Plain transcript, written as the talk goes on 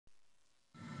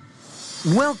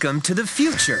Welcome to the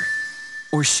future.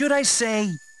 Or should I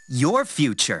say, your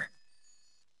future.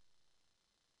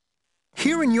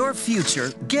 Here in your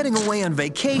future, getting away on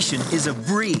vacation is a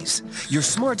breeze. Your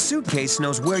smart suitcase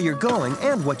knows where you're going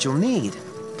and what you'll need.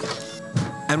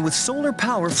 And with solar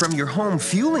power from your home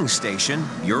fueling station,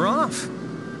 you're off.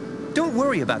 Don't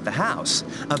worry about the house.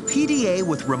 A PDA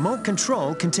with remote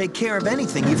control can take care of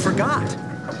anything you forgot.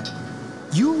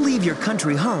 You'll leave your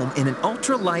country home in an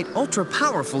ultra-light,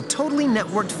 ultra-powerful, totally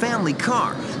networked family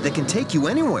car that can take you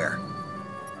anywhere.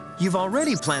 You've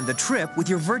already planned the trip with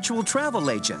your virtual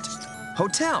travel agent.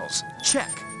 Hotels,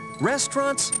 check.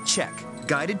 Restaurants, check.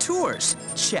 Guided tours,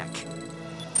 check.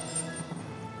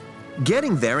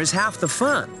 Getting there is half the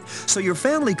fun, so your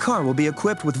family car will be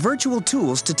equipped with virtual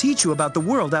tools to teach you about the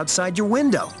world outside your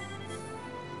window.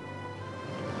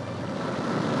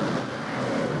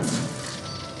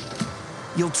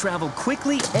 You'll travel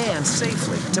quickly and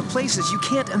safely to places you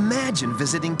can't imagine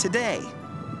visiting today.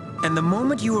 And the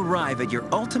moment you arrive at your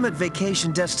ultimate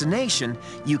vacation destination,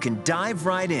 you can dive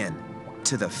right in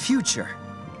to the future.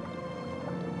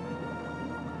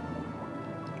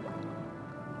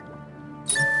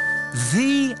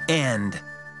 The end.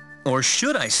 Or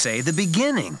should I say the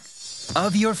beginning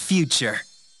of your future.